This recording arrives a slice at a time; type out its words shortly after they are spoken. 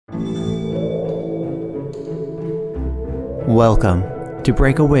Welcome to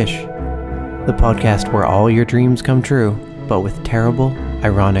Break a Wish, the podcast where all your dreams come true, but with terrible,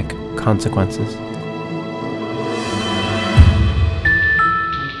 ironic consequences.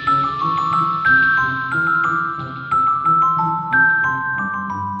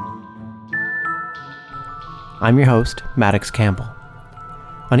 I'm your host, Maddox Campbell.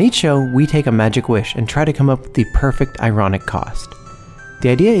 On each show, we take a magic wish and try to come up with the perfect ironic cost. The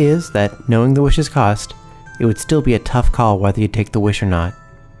idea is that, knowing the wish's cost, it would still be a tough call whether you take the wish or not.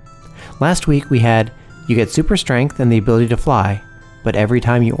 Last week we had, you get super strength and the ability to fly, but every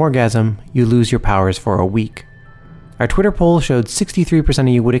time you orgasm, you lose your powers for a week. Our Twitter poll showed 63% of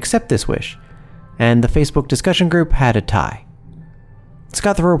you would accept this wish, and the Facebook discussion group had a tie.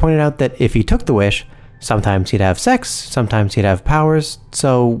 Scott Thoreau pointed out that if he took the wish, sometimes he'd have sex, sometimes he'd have powers,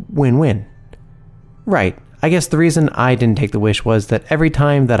 so win-win. Right, I guess the reason I didn't take the wish was that every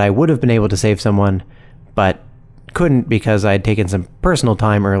time that I would have been able to save someone, but couldn't because I'd taken some personal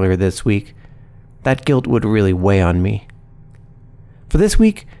time earlier this week, that guilt would really weigh on me. For this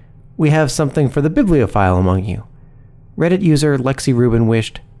week, we have something for the bibliophile among you. Reddit user Lexi Rubin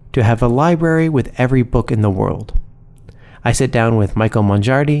wished to have a library with every book in the world. I sit down with Michael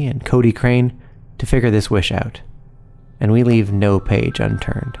Mongiardi and Cody Crane to figure this wish out, and we leave no page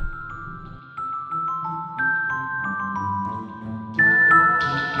unturned.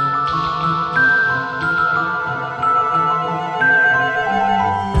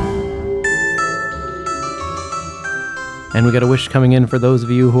 And we got a wish coming in for those of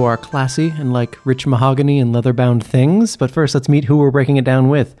you who are classy and like rich mahogany and leather-bound things. But first, let's meet who we're breaking it down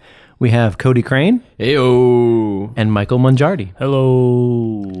with. We have Cody Crane. Heyo. And Michael Mongiardi.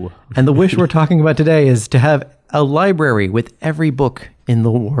 Hello. And the wish we're talking about today is to have a library with every book in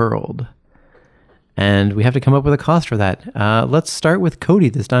the world. And we have to come up with a cost for that. Let's start with Cody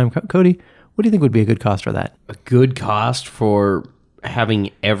this time. Cody, what do you think would be a good cost for that? A good cost for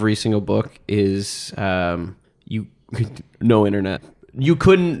having every single book is no internet. You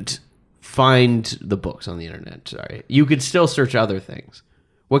couldn't find the books on the internet. Sorry. You could still search other things.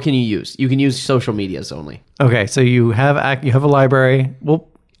 What can you use? You can use social medias only. Okay, so you have a library. Well,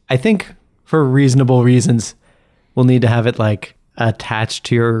 I think for reasonable reasons, we'll need to have it like attached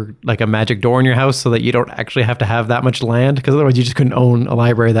to your like a magic door in your house so that you don't actually have to have that much land, because otherwise you just couldn't own a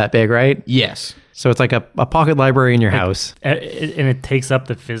library that big, right? Yes. So it's like a pocket library in your house. And it takes up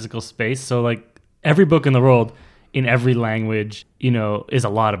the physical space. So like every book in the world, in every language, is a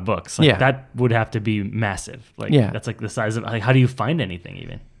lot of books. Like that would have to be massive. Like that's like the size of, like, how do you find anything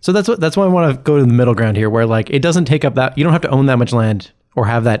even? So that's why I want to go to the middle ground here, where like it doesn't take up that, you don't have to own that much land or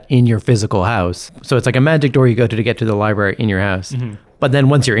have that in your physical house. So it's like a magic door you go to get to the library in your house. Mm-hmm. But then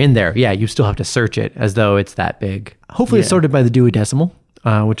once you're in there, you still have to search it as though it's that big. Hopefully it's sorted by the Dewey Decimal,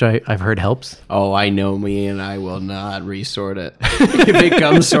 which I've heard helps. Oh, I know me, and I will not resort it. If it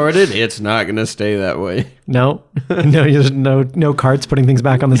comes sorted, it's not going to stay that way. No, there's no carts putting things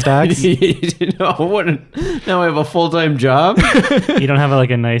back on the stacks. Now I have a full-time job. You don't have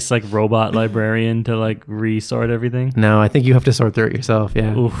a nice like robot librarian to like resort everything? No, I think you have to sort through it yourself.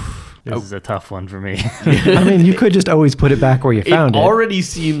 Yeah. Oof. This is a tough one for me. I mean, you could just always put it back where you found it. It already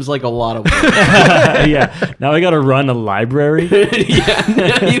seems like a lot of work. Yeah. Now I got to run a library.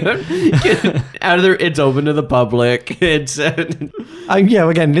 Out of there, it's open to the public. It's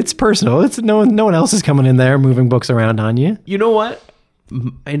again, it's personal. It's no one else is coming in there moving books around on you. You know what?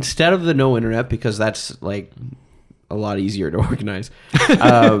 Instead of the no internet, because that's like a lot easier to organize,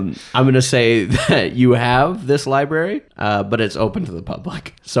 I'm going to say that you have this library, but it's open to the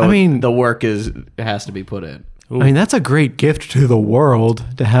public. So the work has to be put in. Ooh. I mean, that's a great gift to the world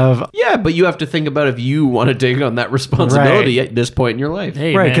to have. Yeah, but you have to think about if you want to take on that responsibility at this point in your life.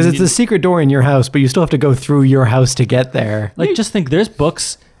 Hey, right, because it's the secret door in your house, but you still have to go through your house to get there. Like, just think, there's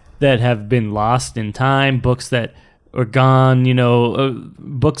books that have been lost in time, books that are gone,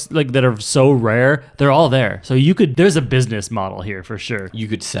 books like that are so rare, they're all there. So there's a business model here for sure. You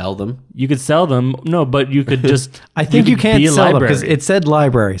could sell them. No, but you could just. I think you can't sell them because it said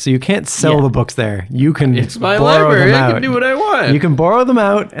library, so you can't sell the books there. You can. It's my library. I can do what I want. You can borrow them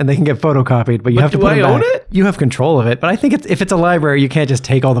out, and they can get photocopied, but you have to put them back. Do I own it? You have control of it, but I think if it's a library, you can't just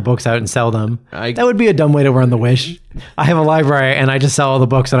take all the books out and sell them. That would be a dumb way to run the wish. I have a library, and I just sell all the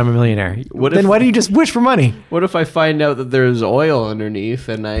books, and I'm a millionaire. Why do you just wish for money? What if I find out that there's oil underneath,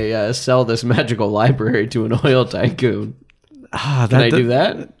 and I sell this magical library to an oil tycoon? Can I do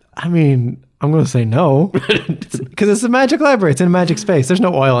that? I mean, I'm going to say no, because it's a magic library. It's in a magic space. There's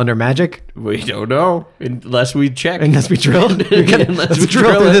no oil under magic. We don't know unless we check. Unless we drill. Let's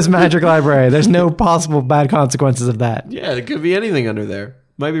drill through this magic library. There's no possible bad consequences of that. Yeah, there could be anything under there.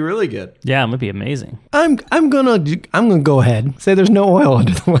 Might be really good. Yeah, it might be amazing. I'm gonna go ahead. Say there's no oil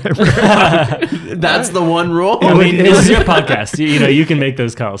under the library. That's the one rule. I mean, this is your podcast. You can make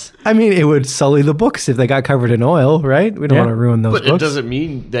those calls. I mean, it would sully the books if they got covered in oil, right? We don't want to ruin those books. But it doesn't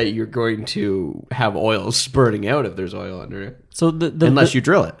mean that you're going to have oil spurting out if there's oil under it. So unless you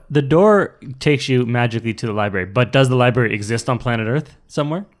drill it. The door takes you magically to the library, but does the library exist on planet Earth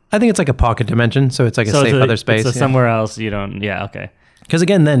somewhere? I think it's like a pocket dimension, so it's like a safe other space. So somewhere else you don't. Yeah, okay. Because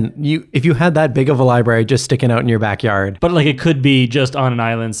again, then if you had that big of a library just sticking out in your backyard, but like it could be just on an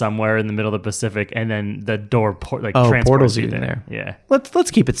island somewhere in the middle of the Pacific, and then the door transports you there. Yeah,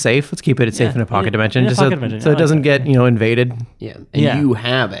 let's keep it safe. Let's keep it safe in a pocket dimension, so it doesn't get invaded. Yeah, and you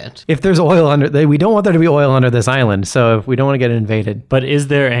have it. If there's oil under, we don't want there to be oil under this island, so if we don't want to get invaded. But is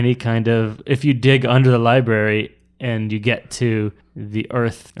there any kind of, if you dig under the library and you get to the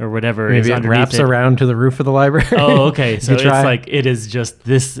earth or whatever, maybe it wraps around to the roof of the library? Oh, okay. So it's like it is just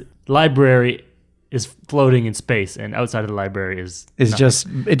this library is floating in space, and outside of the library is just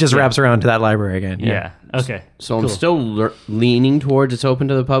wraps around to that library again. Yeah. Okay. So cool. I'm still leaning towards it's open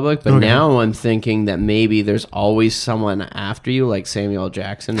to the public, but now I'm thinking that maybe there's always someone after you, like Samuel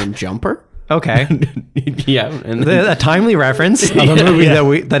Jackson in Jumper. Okay. Yeah. And a timely reference of a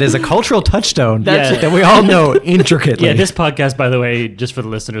movie that is a cultural touchstone that we all know intricately. Yeah, this podcast, by the way, just for the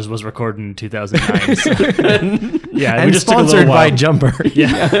listeners, was recorded in 2009. So. And we just sponsored by Jumper.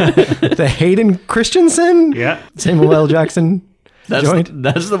 Yeah. The Hayden Christensen. Yeah. Samuel L. Jackson.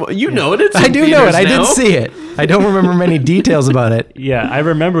 That's the one. You know it. I do know it. I did see it. I don't remember many details about it. Yeah, I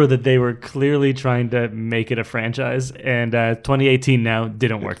remember that they were clearly trying to make it a franchise, and 2018 now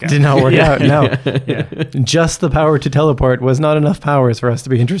didn't work out. Did not work out, no. Yeah. Just the power to teleport was not enough powers for us to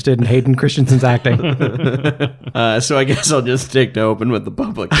be interested in Hayden Christensen's acting. So I guess I'll just stick to open with the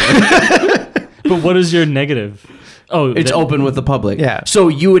public. But what is your negative? Oh, it's open with the public. Yeah. So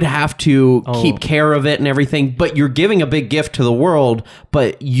you would have to keep care of it and everything, but you're giving a big gift to the world,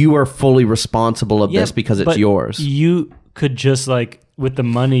 but you are fully responsible of this because it's yours. You could just with the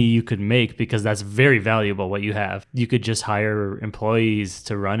money you could make, because that's very valuable what you have. You could just hire employees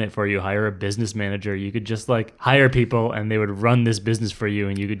to run it for you, hire a business manager. You could just hire people and they would run this business for you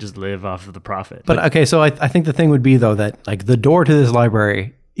and you could just live off of the profit. But okay, so I think the thing would be though that the door to this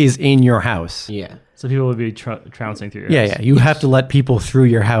library is in your house. Yeah. So people would be trouncing through your house. Yeah. You have to let people through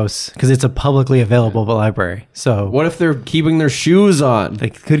your house because it's a publicly available library. So what if they're keeping their shoes on? They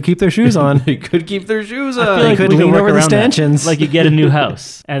could keep their shoes on. They could keep their shoes on. I feel they could lean over the stanchions. You get a new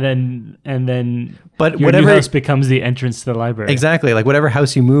house, and then but your new house becomes the entrance to the library. Exactly. Whatever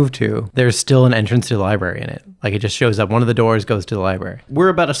house you move to, there's still an entrance to the library in it. It just shows up. One of the doors goes to the library. We're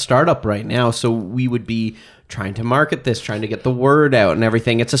about a startup right now, so we would be trying to market this, trying to get the word out and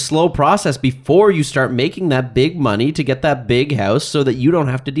everything. It's a slow process before you start making that big money to get that big house so that you don't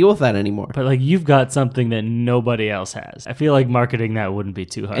have to deal with that anymore. But you've got something that nobody else has. I feel like marketing that wouldn't be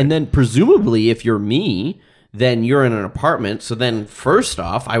too hard. And then presumably if you're me, then you're in an apartment. So then first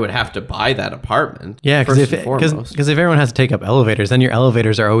off, I would have to buy that apartment. Yeah, because if everyone has to take up elevators, then your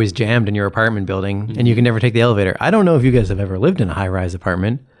elevators are always jammed in your apartment building and you can never take the elevator. I don't know if you guys have ever lived in a high-rise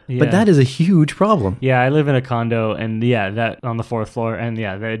apartment. Yeah. But that is a huge problem. Yeah, I live in a condo, and that on the 4th floor, and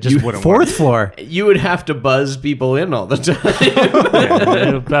that just wouldn't work. 4th floor? You would have to buzz people in all the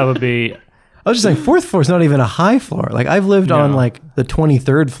time. That would be... I was just saying, 4th floor is not even a high floor. I've lived on the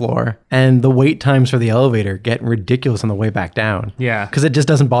 23rd floor, and the wait times for the elevator get ridiculous on the way back down. Yeah. Because it just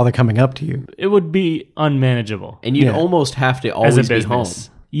doesn't bother coming up to you. It would be unmanageable. And you'd almost have to always be home.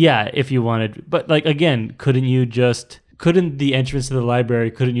 Yeah, if you wanted. But again, couldn't the entrance to the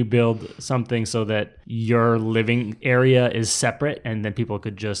library, couldn't you build something so that your living area is separate and then people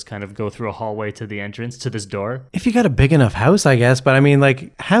could just kind of go through a hallway to the entrance to this door? If you got a big enough house, I guess. But I mean,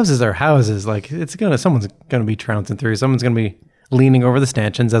 houses are houses. Someone's going to be trouncing through. Someone's going to be leaning over the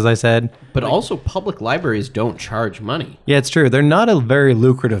stanchions, as I said. But also public libraries don't charge money. Yeah, it's true. They're not a very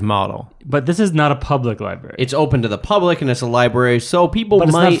lucrative model. But this is not a public library. It's open to the public and it's a library, so people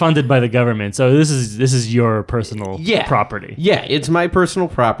it's not funded by the government. So this is your personal property. Yeah, it's my personal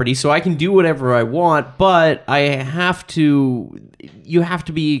property, so I can do whatever I want, but you have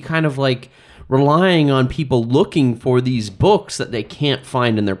to be kind of relying on people looking for these books that they can't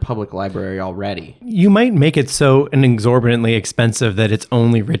find in their public library already. You might make it so exorbitantly expensive that it's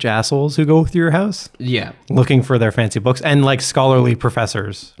only rich assholes who go through your house. Yeah. Looking for their fancy books and scholarly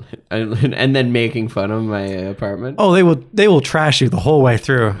professors. And then making fun of my apartment. Oh, they will trash you the whole way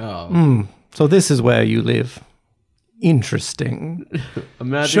through. Oh. So this is where you live. Interesting. A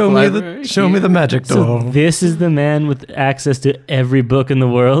magic Show library? me the magic doll. So this is the man with access to every book in the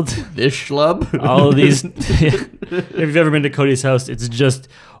world. This schlub? All of these. If you've ever been to Cody's house, it's just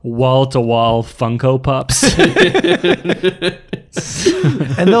wall-to-wall Funko Pops.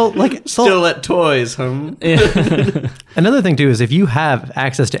 And they'll like Still at toys, huh? Another thing too is if you have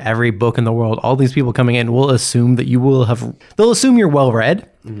access to every book in the world, all these people coming in will assume that you will have. They'll assume you're well read,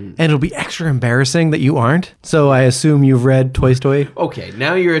 and it'll be extra embarrassing that you aren't. So I assume you've read Toy Story. Okay,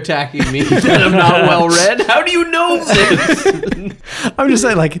 now you're attacking me that I'm not well read. How do you know this? I'm just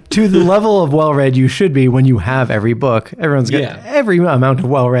saying, like, to the level of well read you should be when you have every book. Every amount of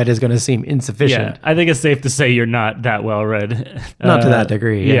well read is going to seem insufficient. Yeah, I think it's safe to say you're not that well read. Not to that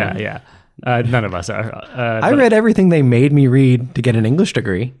degree. Yeah. None of us are. I read everything they made me read to get an English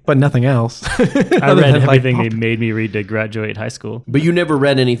degree, but nothing else. I read everything they made me read to graduate high school. But you never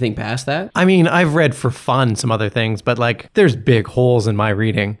read anything past that? I mean, I've read for fun some other things, but like, there's big holes in my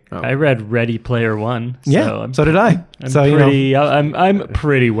reading. I read Ready Player One. So did I. I'm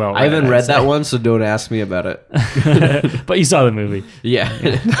pretty well read. I haven't read that one, so don't ask me about it. But you saw the movie. Yeah.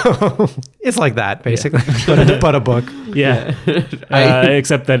 It's like that, basically, but a book. Yeah.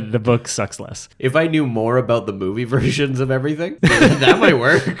 Except that the book sucks less. If I knew more about the movie versions of everything, that might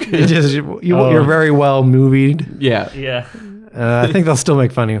work. You're very well movied. Yeah. Yeah. I think they'll still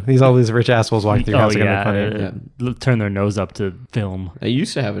make fun of you. All these rich assholes walking through your house are going to make fun of you. Turn their nose up to film. I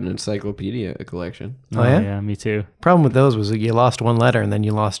used to have an encyclopedia collection. Oh, yeah? Yeah, me too. Problem with those was that you lost one letter and then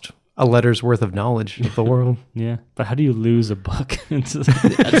you lost a letter's worth of knowledge of the world. Yeah, but how do you lose a book?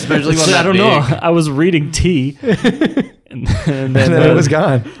 Especially one that I don't know. I was reading T. And then it was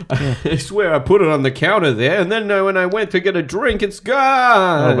gone. I swear I put it on the counter there, and then when I went to get a drink, it's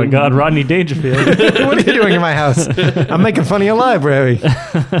gone. Oh my God, Rodney Dangerfield. What are you doing in my house? I'm making fun of your library.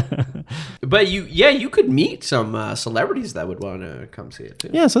 But you could meet some celebrities that would want to come see it too.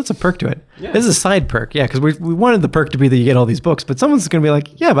 Yeah, so that's a perk to it. Yeah. This is a side perk, yeah, because we wanted the perk to be that you get all these books, but someone's going to be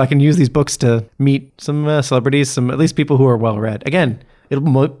like, yeah, but I can use these books to meet some celebrities, at least people who are well read. Again,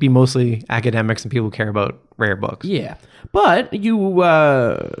 it'll be mostly academics and people who care about rare books. Yeah. But you,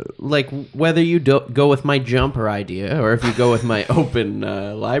 like, whether you go with my jumper idea or if you go with my open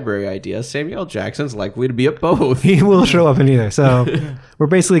library idea, Samuel Jackson's likely to be at both. He will show up in either. So we're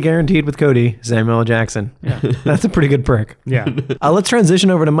basically guaranteed with Cody, Samuel Jackson. Yeah. That's a pretty good perk. Yeah. Let's transition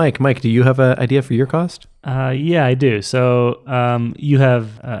over to Mike. Mike, do you have an idea for your cost? Yeah, I do. So you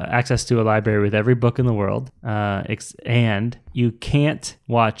have access to a library with every book in the world, and you can't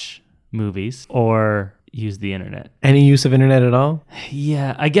watch movies or use the internet. Any use of internet at all?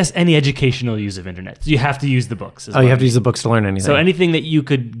 Yeah, I guess any educational use of internet. You have to use the books. You have to use the books to learn anything. So anything that you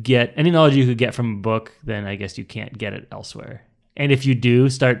could get, any knowledge you could get from a book, then I guess you can't get it elsewhere. And if you do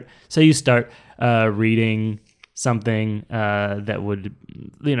start reading something that would,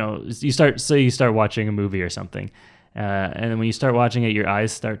 you start watching a movie or something. And then when you start watching it, your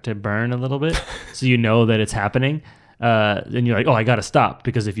eyes start to burn a little bit. So you know that it's happening. Then you're like, oh, I got to stop,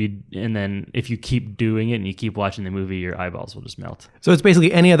 because if you keep doing it and you keep watching the movie, your eyeballs will just melt. So it's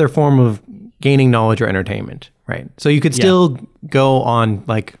basically any other form of gaining knowledge or entertainment, right? So you could still go on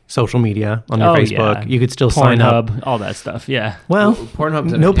like social media on your Facebook. Yeah. You could still sign up. Pornhub, all that stuff. Yeah. Well,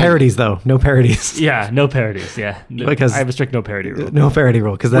 Pornhub's no parodies though. No parodies. Yeah, no parodies. Yeah. Because I have a strict no parody rule. No parody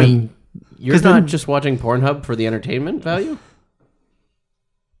rule, because then you're not just watching Pornhub for the entertainment value.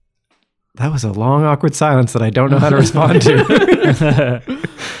 That was a long, awkward silence that I don't know how to respond to.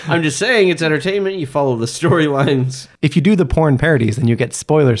 I'm just saying, it's entertainment. You follow the storylines. If you do the porn parodies, then you get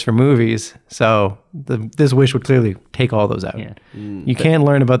spoilers for movies. So this wish would clearly take all those out. Yeah. You can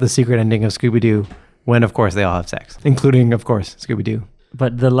learn about the secret ending of Scooby-Doo when, of course, they all have sex, including, of course, Scooby-Doo.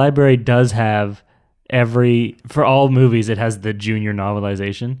 But the library does have for all movies, it has the junior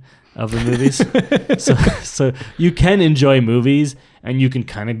novelization of the movies. so you can enjoy movies and you can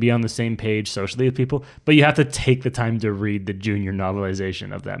kind of be on the same page socially with people, but you have to take the time to read the junior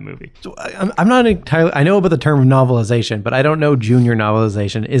novelization of that movie. So I'm not entirely, I know about the term novelization, but I don't know junior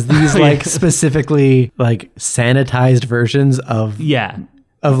novelization. Is these like specifically like sanitized versions of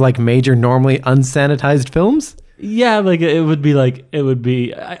like major normally unsanitized films? Yeah, like it would be.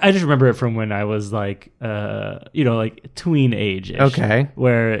 I just remember it from when I was like, like tween age-ish. Okay.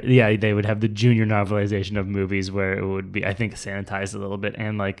 Where they would have the junior novelization of movies where it would be, I think, sanitized a little bit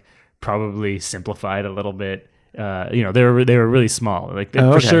and like probably simplified a little bit. They were really small. Like they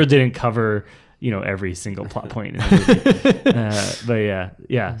for sure didn't cover every single plot point in the movie. But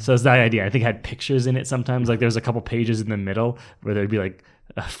yeah. So it's that idea. I think it had pictures in it sometimes. Like there was a couple pages in the middle where there'd be like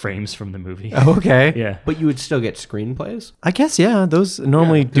frames from the movie. Oh, okay. Yeah. But you would still get screenplays? I guess, yeah. Those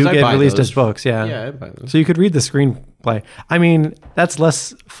normally do I get buy released those. as books, yeah. Yeah, I'd buy those. So you could read the screenplay. I mean, that's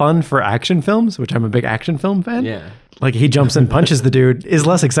less fun for action films, which I'm a big action film fan. Yeah. Like, he jumps and punches the dude is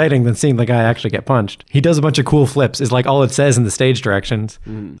less exciting than seeing the guy actually get punched. He does a bunch of cool flips, is like all it says in the stage directions.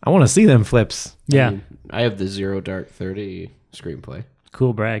 I want to see them flips. Yeah. I have the Zero Dark 30 screenplay.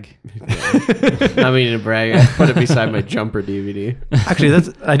 Cool brag. I mean, to brag, I put it beside my Jumper DVD.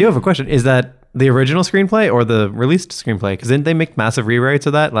 Actually, I do have a question. Is that the original screenplay or the released screenplay? Because didn't they make massive rewrites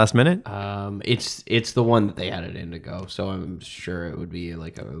of that last minute? It's the one that they had it Indigo, so I'm sure it would be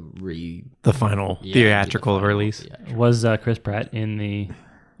like The final theatrical release. Yeah. Was Chris Pratt in the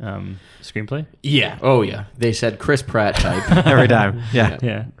screenplay? Yeah. Oh, yeah. They said Chris Pratt type. Every time. Yeah.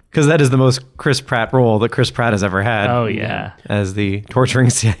 Yeah. Because that is the most Chris Pratt role that Chris Pratt has ever had. Oh, yeah. As the torturing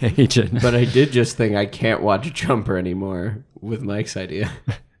CIA agent. But I did just think I can't watch Jumper anymore with Mike's idea,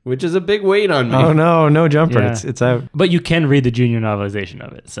 which is a big weight on me. Oh, no Jumper. Yeah. It's out. But you can read the junior novelization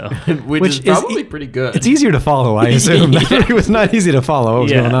of it, so. which is probably pretty good. It's easier to follow, I assume. It was not easy to follow what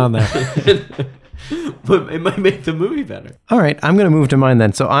was going on there. But it might make the movie better. All right, I'm going to move to mine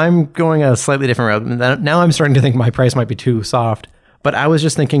then. So I'm going a slightly different route. Now I'm starting to think my price might be too soft. But I was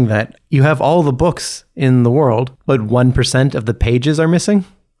just thinking that you have all the books in the world, but 1% of the pages are missing.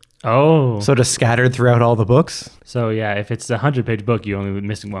 Oh. So just scattered throughout all the books. So yeah, if it's a 100-page book, you're only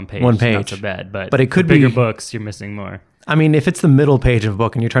missing one page. One page. Not so bad. But it could for bigger be books, you're missing more. I mean, if it's the middle page of a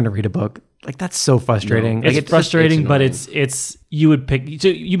book and you're trying to read a book, like that's so frustrating. No, like, It's frustrating, but annoying. it's you would pick. So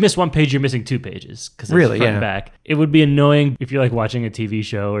you miss one page, you're missing 2 pages because it's Really, front yeah. and back. It would be annoying if you're like watching a TV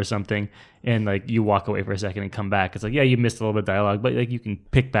show or something, and like you walk away for a second and come back. It's like, yeah, you missed a little bit of dialogue, but like you can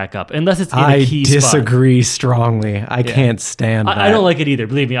pick back up unless it's in a key spot. disagree strongly. I can't stand that. I don't like it either.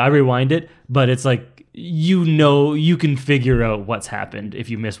 Believe me, I rewind it, but it's like you can figure out what's happened if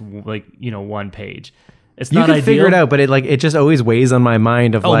you miss one page. It's You not can ideal. figure it out, but it just always weighs on my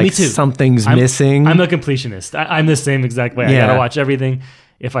mind of Oh, like me too. something's missing. I'm a completionist. I'm the same exact way. Yeah. I gotta watch everything.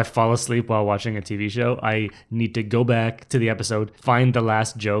 If I fall asleep while watching a TV show, I need to go back to the episode, find the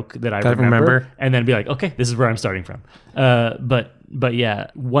last joke that I remember, and then be like, okay, this is where I'm starting from. But yeah,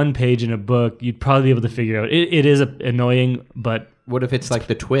 one page in a book, you'd probably be able to figure out. It is annoying, but What if it's like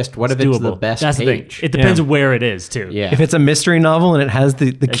the twist? What if doable. it's the best That's page? the thing. It depends where it is too. Yeah. If it's a mystery novel and it has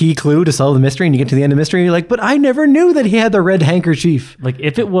the key clue to solve the mystery and you get to the end of the mystery and you're like, but I never knew that he had the red handkerchief. Like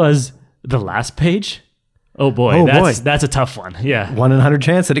if it was the last page, oh boy, that's a tough one. Yeah. 1 in 100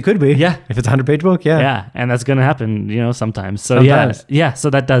 chance that it could be. Yeah. If it's a 100-page book, yeah. Yeah, and that's gonna happen, sometimes. So Sometimes. yeah, so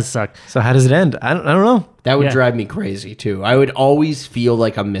that does suck. So how does it end? I don't know. That would Yeah. drive me crazy too. I would always feel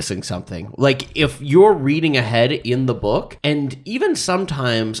like I'm missing something. Like if you're reading ahead in the book, and even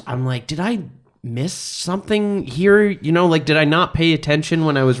sometimes I'm like, did I miss something here? Like did I not pay attention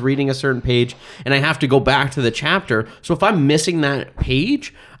when I was reading a certain page and I have to go back to the chapter? So if I'm missing that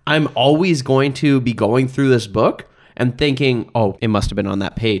page, I'm always going to be going through this book and thinking, oh, it must have been on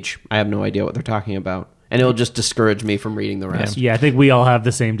that page. I have no idea what they're talking about. And it'll just discourage me from reading the rest. Yeah, I think we all have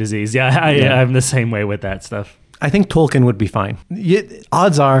the same disease. Yeah, I'm the same way with that stuff. I think Tolkien would be fine.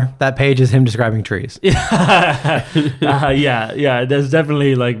 Odds are that page is him describing trees. Yeah, there's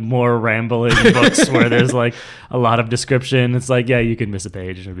definitely like more rambling books where there's like a lot of description. It's like, yeah, you can miss a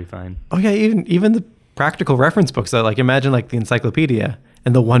page and it'll be fine. Oh yeah, even the practical reference books though, like imagine like the encyclopedia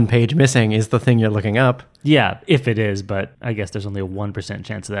and the one page missing is the thing you're looking up. Yeah, if it is, but I guess there's only a 1%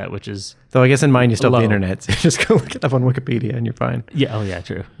 chance of that, which is Though I guess in mine you still have the low. internet, so you just go look it up on Wikipedia and you're fine. yeah. Oh yeah,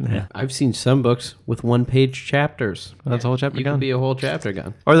 true. Yeah. I've seen some books with one-page chapters. That's a whole chapter You gone. could be a whole chapter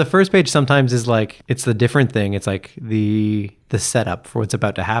gone. Or the first page sometimes is like it's the different thing. It's like the setup for what's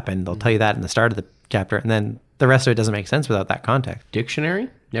about to happen. They'll tell you that in the start of the chapter, and then the rest of it doesn't make sense without that context. Dictionary?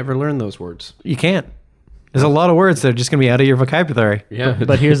 Never learned those words. You can't. There's a lot of words that are just going to be out of your vocabulary. Yeah.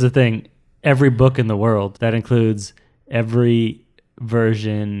 But here's the thing: every book in the world that includes every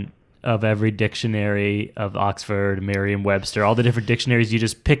version of every dictionary of Oxford, Merriam-Webster, all the different dictionaries. You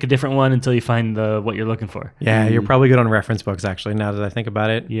just pick a different one until you find what you're looking for. Yeah, you're probably good on reference books, actually, now that I think about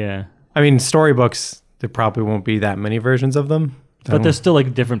it. Yeah. I mean, storybooks, there probably won't be that many versions of them. But there's still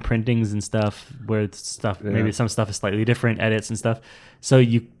like different printings and stuff where maybe some stuff is slightly different, edits and stuff. So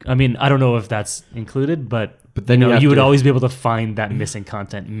I don't know if that's included, but then you would always be able to find that missing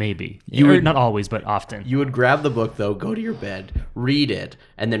content, maybe. Not always, but often. You would grab the book, though, go to your bed, read it,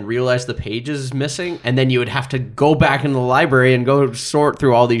 and then realize the page is missing, and then you would have to go back in the library and go sort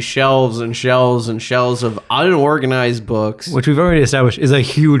through all these shelves and shelves and shelves of unorganized books. Which we've already established is a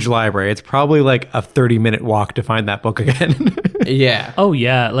huge library. It's probably like a 30-minute walk to find that book again. Yeah. Oh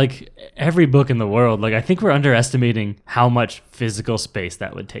yeah, like every book in the world. Like I think we're underestimating how much physical space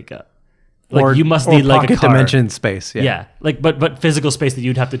that would take up. Like you must need like a car. Dimension space. Yeah. Like but physical space that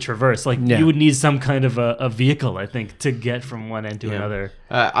you'd have to traverse. Like you would need some kind of a vehicle, I think, to get from one end to another.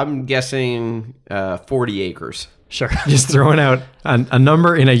 I'm guessing 40 acres. Sure. Just throwing out a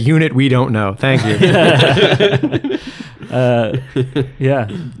number in a unit we don't know. Thank you. Yeah.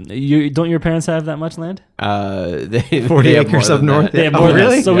 Don't your parents have that much land? 40 acres up north. They have more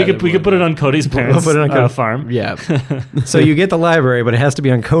really? So we could put it on Cody's parents' farm. Yeah. So you get the library, but it has to be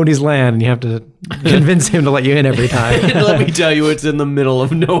on Cody's land, and you have to convince him to let you in every time. Let me tell you, it's in the middle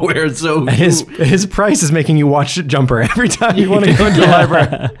of nowhere. So his price is making you watch Jumper every time you want to go into the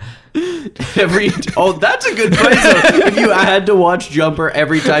library. That's a good price. If you had to watch Jumper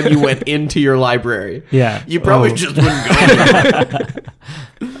every time you went into your library, you probably just wouldn't go.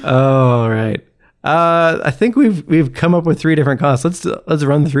 Oh, right. I think we've come up with 3 different costs. Let's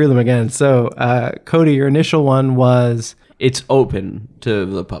run through them again. So, Cody, your initial one was it's open to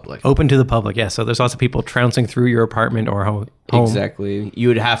the public. Open to the public, yeah. So there's lots of people trouncing through your apartment or home. Exactly. You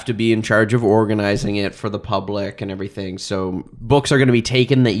would have to be in charge of organizing it for the public and everything. So books are going to be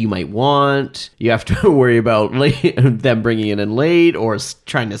taken that you might want. You have to worry about them bringing it in late or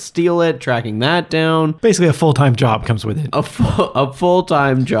trying to steal it, tracking that down. Basically, a full-time job comes with it. A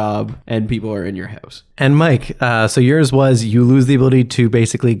full-time job, and people are in your house. And Mike, so yours was you lose the ability to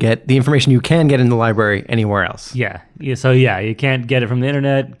basically get the information you can get in the library anywhere else. Yeah. So you can't get it from the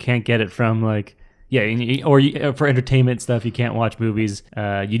internet, can't get it from for entertainment stuff, you can't watch movies.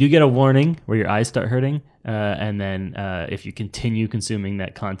 You do get a warning where your eyes start hurting, and then if you continue consuming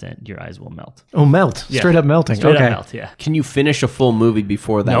that content, your eyes will melt. Oh, melt! Yeah. Straight up melting. Straight up melt. Yeah. Can you finish a full movie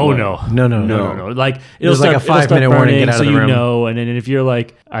before that? No. Like it'll start, like a 5-minute warning. Get out so of the room. and then if you're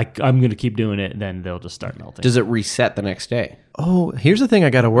like, I'm going to keep doing it, then they'll just start melting. Does it reset the next day? Oh, here's the thing I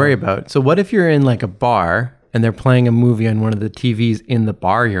got to worry about. So what if you're in like a bar and they're playing a movie on one of the TVs in the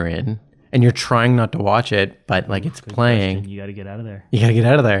bar you're in? And you're trying not to watch it, but like it's playing. Question. You got to get out of there. You got to get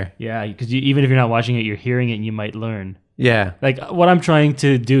out of there. Yeah, because even if you're not watching it, you're hearing it and you might learn. Yeah. Like what I'm trying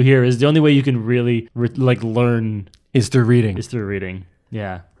to do here is the only way you can really learn is through reading.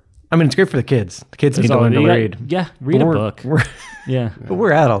 Yeah. I mean, it's great for the kids. The kids need to learn to read. Yeah, read a book. Yeah. But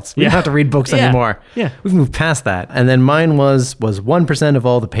we're adults. We don't have to read books anymore. Yeah. We've moved past that. And then mine was 1% of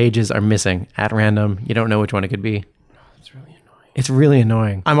all the pages are missing at random. You don't know which one it could be. It's really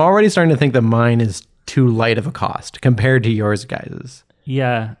annoying. I'm already starting to think that mine is too light of a cost compared to yours guys's.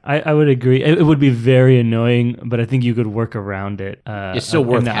 Yeah, I would agree. It would be very annoying, but I think you could work around it. It's still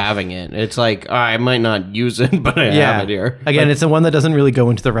worth having it. It's like, I might not use it, but I have it here. Again, it's the one that doesn't really go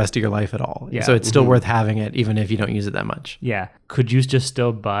into the rest of your life at all. Yeah. So it's still worth having it, even if you don't use it that much. Yeah. Could you just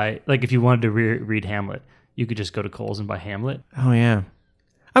still buy, like if you wanted to read Hamlet, you could just go to Kohl's and buy Hamlet? Oh, yeah.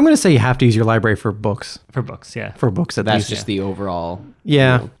 I'm going to say you have to use your library for books. For books, yeah. For books, at least. That's just the overall.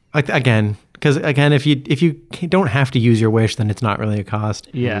 Yeah. Again, because if you don't have to use your Wish, then it's not really a cost.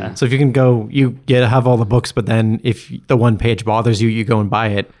 Yeah. So if you can go, you have all the books, but then if the one page bothers you, you go and buy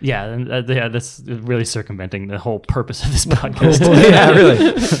it. Yeah, and that's really circumventing the whole purpose of this podcast. Yeah,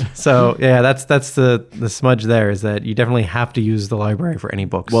 really. So yeah, that's the smudge there is that you definitely have to use the library for any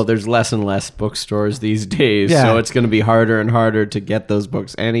books. Well, there's less and less bookstores these days, so it's going to be harder and harder to get those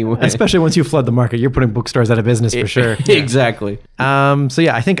books anyway. Especially once you flood the market, you're putting bookstores out of business for sure. Exactly. So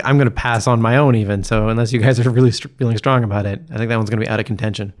yeah, I think I'm going to pass on my own even. So unless you guys are really feeling strong about it, I think that one's going to be out of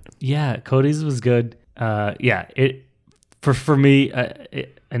contention. Yeah, Cody's was good. For me,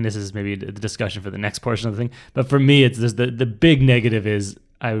 and this is maybe the discussion for the next portion of the thing, but for me, it's the big negative is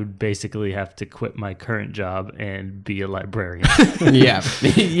I would basically have to quit my current job and be a librarian. Yeah.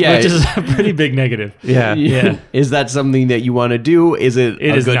 Which is a pretty big negative. Yeah. Is that something that you want to do? Is it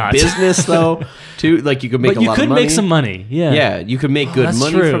a good business though? Too like you could make a lot of money. You could make some money. Yeah. Yeah, you could make good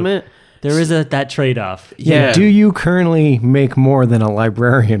money from it. There is that trade-off. Yeah. Do you currently make more than a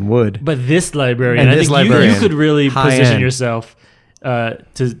librarian would? But this librarian, I think you could really position yourself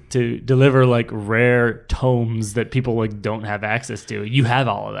to deliver like rare tomes that people like don't have access to. You have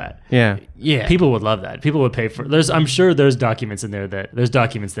all of that. Yeah. People would love that. People would pay for. I'm sure there's documents in there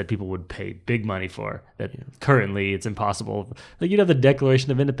that people would pay big money for. That currently it's impossible. Like you'd have the Declaration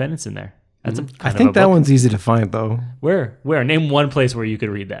of Independence in there. That's I think that one's easy to find though. Where? Name one place where you could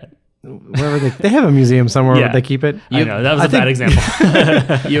read that. Wherever they have a museum somewhere where they keep it. I know that was a bad example.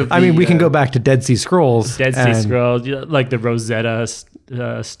 I mean, we can go back to Dead Sea Scrolls. Scrolls, like the Rosetta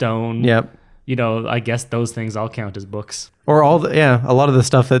Stone. Yep. I guess those things all count as books. Or a lot of the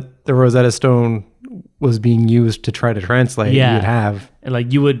stuff that the Rosetta Stone was being used to try to translate. You'd have, and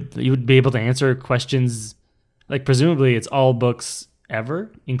like you would be able to answer questions. Like presumably it's all books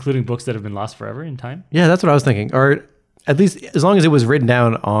ever, including books that have been lost forever in time. Yeah, that's what I was thinking. Or at least as long as it was written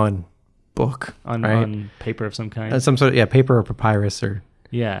down on book, on paper of some kind. Some sort of paper or papyrus or.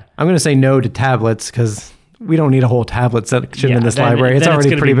 Yeah. I'm going to say no to tablets because we don't need a whole tablet section in this library. It's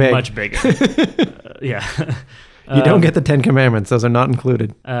already pretty big. Much bigger. Yeah. You don't get the 10 Commandments; those are not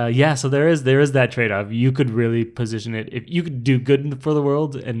included. So there is that trade-off. You could really position it if you could do good for the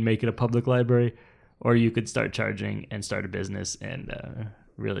world and make it a public library, or you could start charging and start a business and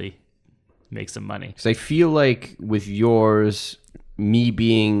really make some money. Because I feel like with yours, me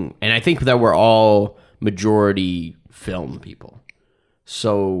being, and I think that we're all majority film people.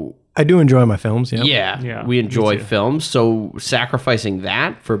 So I do enjoy my films. Yeah, we enjoy films. So sacrificing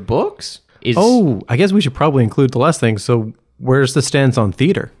that for books is. Oh, I guess we should probably include the last thing. So where's the stance on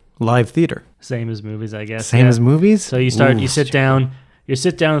theater, live theater? Same as movies, I guess. Same as movies. So you sit down in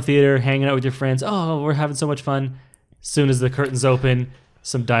the theater, hanging out with your friends. Oh, we're having so much fun. As soon as the curtains open,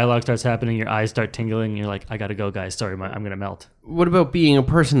 some dialogue starts happening, your eyes start tingling, and you're like, I gotta go, guys. Sorry, I'm gonna melt. What about being a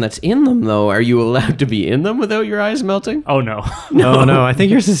person that's in them, though? Are you allowed to be in them without your eyes melting? Oh, no. No. I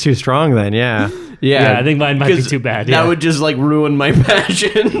think yours is too strong then, yeah. Yeah, I think mine might be too bad. That would just, ruin my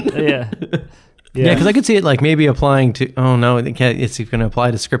passion. Yeah. Yeah, because I could see it, maybe applying to... Oh, no, it's going to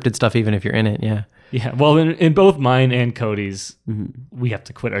apply to scripted stuff even if you're in it, yeah. Yeah, well, in both mine and Cody's, we have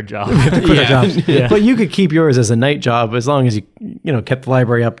to quit our job. Our jobs. Yeah. But you could keep yours as a night job as long as you kept the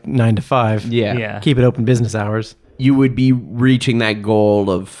library up 9 to 5. Yeah. Keep it open business hours. You would be reaching that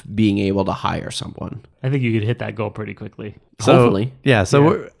goal of being able to hire someone. I think you could hit that goal pretty quickly. Hopefully. Yeah,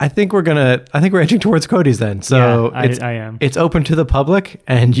 so I think we're edging towards Cody's then. So I am. It's open to the public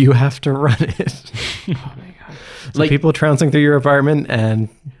and you have to run it. Oh my God. So people trouncing through your apartment and...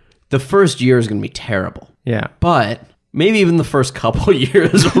 The first year is going to be terrible. Yeah. But maybe even the first couple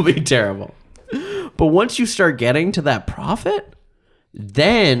years will be terrible. But once you start getting to that profit,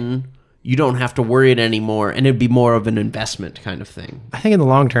 then you don't have to worry it anymore, and it'd be more of an investment kind of thing. I think in the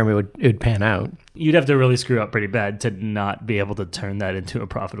long term it would pan out. You'd have to really screw up pretty bad to not be able to turn that into a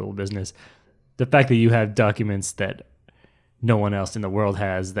profitable business. The fact that you have documents that no one else in the world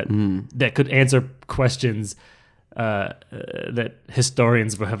has that could answer questions that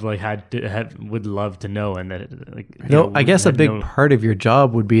historians would love to know, and that I guess a big part of your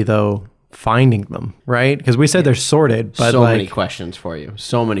job would be finding them, right? Because we said they're sorted, but so many questions for you,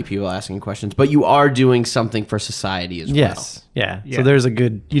 so many people asking questions, but you are doing something for society as well. Yeah. So there's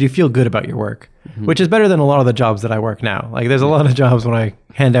you feel good about your work, which is better than a lot of the jobs that I work now. There's a lot of jobs when I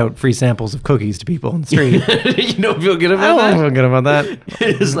hand out free samples of cookies to people on the street. You don't feel good about that? I don't feel good about that.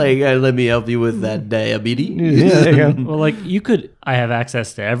 It's let me help you with that diabetes. Yeah, there you go. Well, I have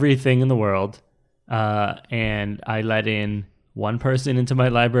access to everything in the world, and I let in one person into my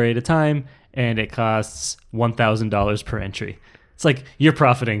library at a time, and it costs $1,000 per entry. It's you're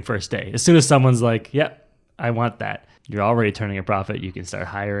profiting first day. As soon as someone's like, yep, I want that, you're already turning a profit. You can start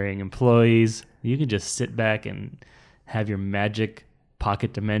hiring employees. You can just sit back and have your magic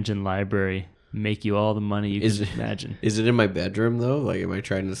pocket dimension library make you all the money you can imagine. Is it in my bedroom, though? Am I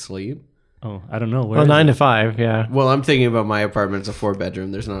trying to sleep? Oh, I don't know. Well, 9 to 5, yeah. Well, I'm thinking about my apartment. It's a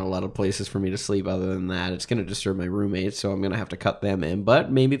 4-bedroom. There's not a lot of places for me to sleep other than that. It's going to disturb my roommates, so I'm going to have to cut them in,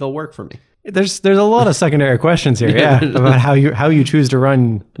 but maybe they'll work for me. There's a lot of secondary questions here, about how you choose to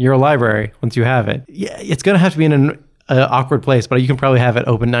run your library once you have it. Yeah, it's going to have to be in an awkward place, but you can probably have it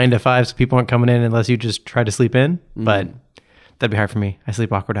open 9 to 5 so people aren't coming in unless you just try to sleep in, but... That'd be hard for me. I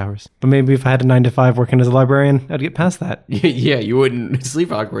sleep awkward hours. But maybe if I had a 9 to 5 working as a librarian, I'd get past that. Yeah, you wouldn't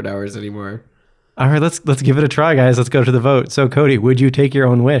sleep awkward hours anymore. All right, let's give it a try, guys. Let's go to the vote. So, Cody, would you take your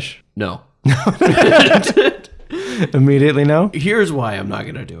own wish? No. Immediately no? Here's why I'm not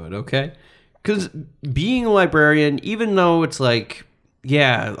going to do it, okay? Because being a librarian, even though it's I'm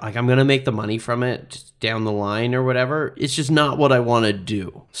going to make the money from it just down the line or whatever, it's just not what I want to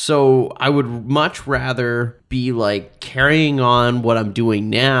do. So I would much rather be carrying on what I'm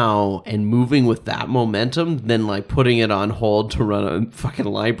doing now and moving with that momentum than putting it on hold to run a fucking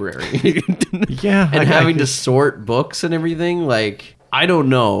library. Yeah. And having to sort books and everything. I don't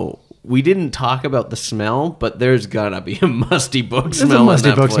know. We didn't talk about the smell, but there's gotta be a musty book smell. There's a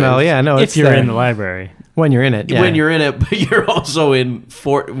musty book smell, yeah. No, if you're in the library. When you're in it, yeah. When you're in it, but you're also in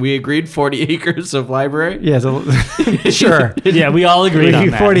we agreed 40 acres of library? Yeah, so, sure. Yeah, we all agreed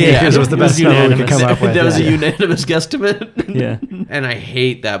on that. 40 acres was the best smell we could come up with. That was a unanimous guesstimate. Yeah. And I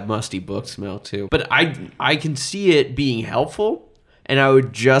hate that musty book smell too. But I can see it being helpful, and I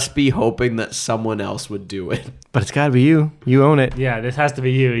would just be hoping that someone else would do it. But it's got to be you. You own it. Yeah, this has to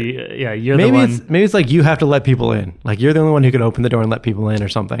be you. You're maybe the one. Maybe it's you have to let people in. You're the only one who can open the door and let people in or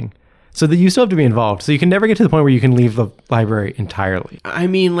something. So that you still have to be involved. So you can never get to the point where you can leave the library entirely. I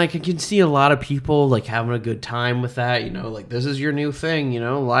mean, like, I can see a lot of people, like, having a good time with that, you know, like, this is your new thing, you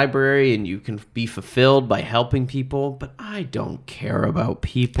know, library, and you can be fulfilled by helping people, but I don't care about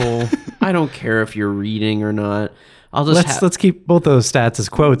people. I don't care if you're reading or not. I'll just let's keep both those stats as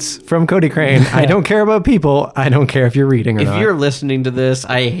quotes from Cody Crane. I don't care about people. I don't care if you're reading or not. If you're listening to this,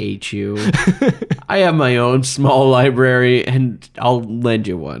 I hate you. I have my own small library, and I'll lend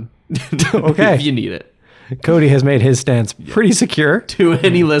you one. Okay. If you need it. Cody has made his stance pretty secure. To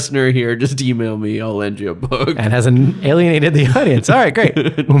any listener here, just email me. I'll lend you a book. And hasn't alienated the audience. All right, great.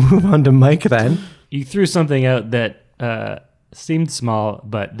 We'll move on to Mike then. You threw something out that seemed small,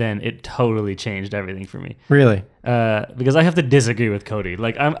 but then it totally changed everything for me. Really? Because I have to disagree with Cody.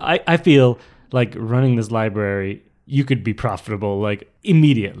 Like I feel like running this library, you could be profitable like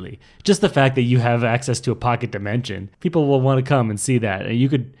immediately. Just the fact that you have access to a pocket dimension, people will want to come and see that, and you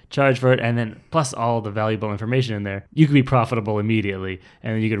could charge for it, and then plus all the valuable information in there, you could be profitable immediately,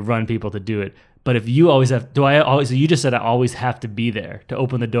 and then you could run people to do it. But if you always have, so you just said I always have to be there to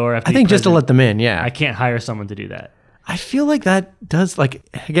open the door. I think just to let them in, yeah. I can't hire someone to do that. I feel like that does, like,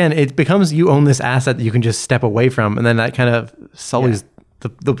 again, it becomes you own this asset that you can just step away from, and then that kind of sullies the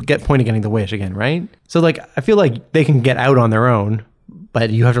point of getting the wish again, right? So, like, I feel like they can get out on their own,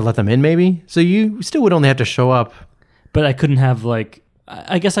 but you have to let them in maybe? So you still would only have to show up. But I couldn't have, like,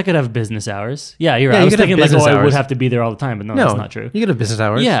 I guess I could have business hours. Yeah, you're right. I was thinking, like, I would have to be there all the time, but no, that's not true. You could have business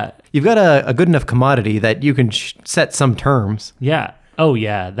hours. Yeah. You've got a good enough commodity that you can set some terms. Yeah. Oh,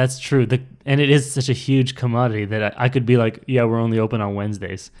 yeah, that's true. And it is such a huge commodity that I could be like, yeah, we're only open on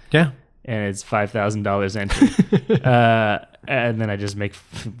Wednesdays. Yeah. And it's $5,000 entry. And then I just make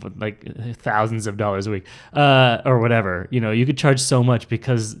like thousands of dollars a week or whatever. You know, you could charge so much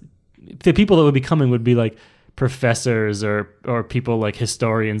because the people that would be coming would be like professors or people like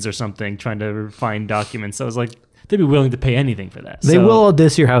historians or something trying to find documents. So I was like, they'd be willing to pay anything for that. They will all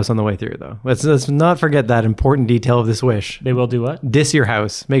diss your house on the way through, though. Let's not forget that important detail of this wish. They will do what? Diss your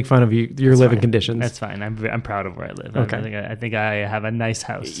house, make fun of your living conditions. That's fine. I'm proud of where I live. Okay. I think I have a nice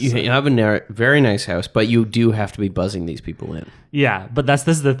house. You have a very nice house, but you do have to be buzzing these people in. Yeah, but this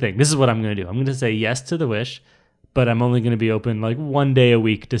is the thing. This is what I'm going to do. I'm going to say yes to the wish, but I'm only going to be open like 1 day a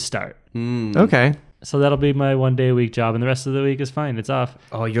week to start. Okay. So that'll be my 1 day a week job, and the rest of the week is fine. It's off.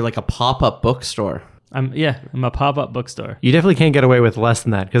 Oh, you're like a pop-up bookstore. I'm a pop-up bookstore. You definitely can't get away with less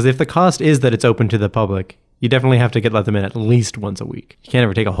than that, because if the cost is that it's open to the public, you definitely have to let them in at least once a week. You can't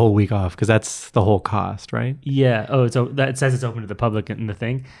ever take a whole week off, because that's the whole cost, right? Yeah. Oh, that says it's open to the public in the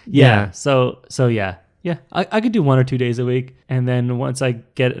thing. Yeah. So yeah. Yeah. I could do 1 or 2 days a week, and then once I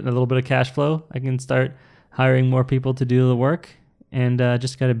get a little bit of cash flow, I can start hiring more people to do the work, and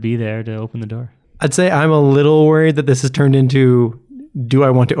just got to be there to open the door. I'd say I'm a little worried that this has turned into, do I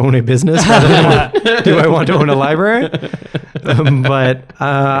want to own a business rather than do I want to own a library? But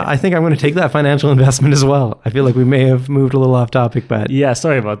I think I'm going to take that financial investment as well. I feel like we may have moved a little off topic, but yeah,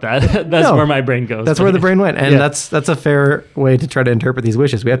 sorry about that. That's where my brain goes. That's where the brain went, and that's a fair way to try to interpret these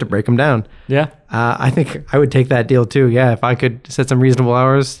wishes. We have to break them down. Yeah, I think I would take that deal too. Yeah, if I could set some reasonable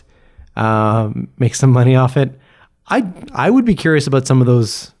hours, make some money off it, I would be curious about some of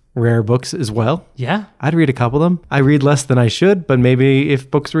those rare books as well. Yeah. I'd read a couple of them. I read less than I should, but maybe if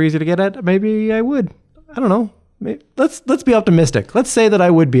books were easy to get at, maybe I would. I don't know. Let's be optimistic. Let's say that I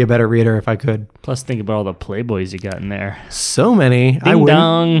would be a better reader if I could. Plus, think about all the Playboys you got in there. So many. I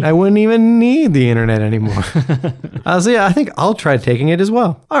wouldn't even need the internet anymore. So yeah, I think I'll try taking it as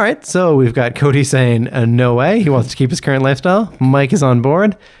well. All right, so we've got Cody saying no way. He wants to keep his current lifestyle. Mike is on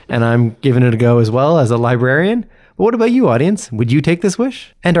board, and I'm giving it a go as well as a librarian. But what about you, audience? Would you take this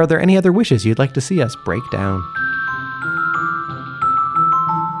wish? And are there any other wishes you'd like to see us break down?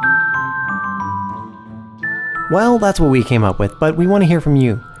 Well, that's what we came up with, but we want to hear from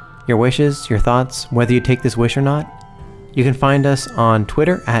you. Your wishes, your thoughts, whether you take this wish or not. You can find us on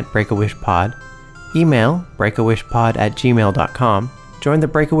Twitter @BreakAWishPod, email breakawishpod@gmail.com, join the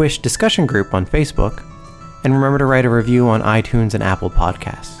Break-A-Wish discussion group on Facebook, and remember to write a review on iTunes and Apple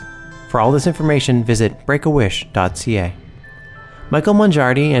Podcasts. For all this information, visit breakawish.ca. Michael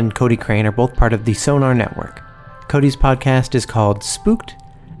Mongiardi and Cody Crane are both part of the Sonar Network. Cody's podcast is called Spooked,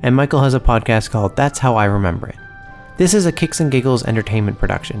 and Michael has a podcast called That's How I Remember It. This is a Kicks and Giggles entertainment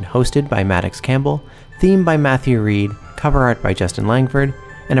production, hosted by Maddox Campbell, theme by Matthew Reed, cover art by Justin Langford,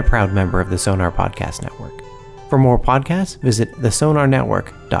 and a proud member of the Sonar Podcast Network. For more podcasts, visit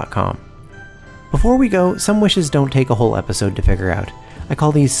thesonarnetwork.com. Before we go, some wishes don't take a whole episode to figure out. I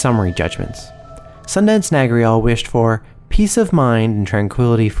call these summary judgments. Sundance Nagrial wished for peace of mind and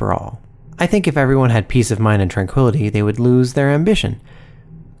tranquility for all. I think if everyone had peace of mind and tranquility, they would lose their ambition.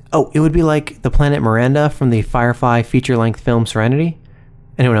 Oh, it would be like the planet Miranda from the Firefly feature-length film Serenity.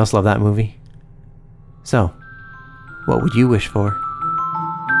 Anyone else love that movie? So, what would you wish for?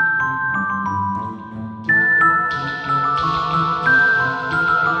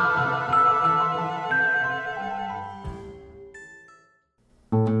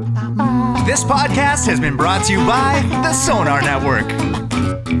 This podcast has been brought to you by the Sonar Network.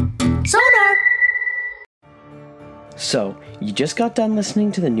 Sonar! So, you just got done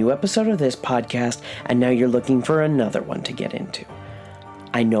listening to the new episode of this podcast, and now you're looking for another one to get into.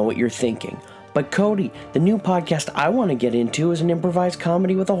 I know what you're thinking, but Cody, the new podcast I want to get into is an improvised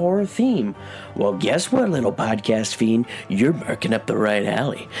comedy with a horror theme. Well, guess what, little podcast fiend? You're barking up the right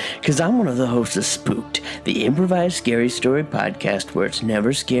alley, because I'm one of the hosts of Spooked, the improvised scary story podcast where it's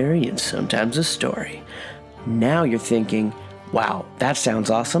never scary and sometimes a story. Now you're thinking, wow, that sounds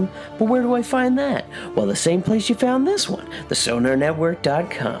awesome, but where do I find that? Well, the same place you found this one,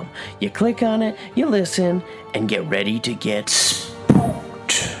 thesonarnetwork.com. You click on it, you listen, and get ready to get